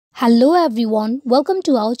Hello everyone, welcome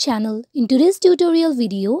to our channel. In today's tutorial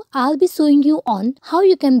video, I'll be showing you on how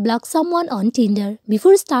you can block someone on Tinder.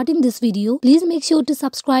 Before starting this video, please make sure to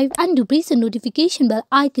subscribe and to press the notification bell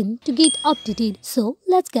icon to get updated. So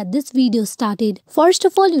let's get this video started. First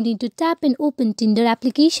of all, you need to tap and open Tinder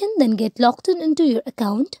application, then get logged into your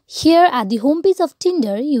account. Here at the homepage of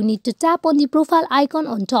Tinder, you need to tap on the profile icon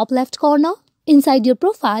on top left corner. Inside your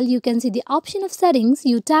profile, you can see the option of settings.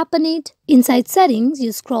 You tap on it. Inside settings,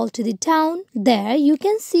 you scroll to the down. There, you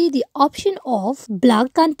can see the option of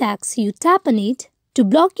block contacts. You tap on it. To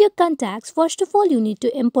block your contacts, first of all, you need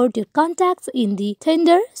to import your contacts in the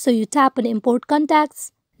Tinder. So you tap on import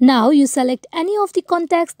contacts. Now you select any of the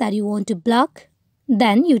contacts that you want to block.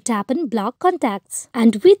 Then you tap on block contacts,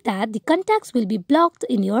 and with that the contacts will be blocked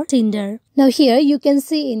in your Tinder. Now here you can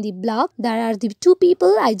see in the block there are the two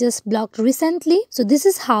people I just blocked recently. So this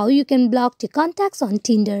is how you can block the contacts on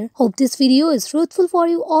Tinder. Hope this video is fruitful for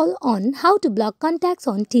you all on how to block contacts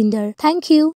on Tinder. Thank you.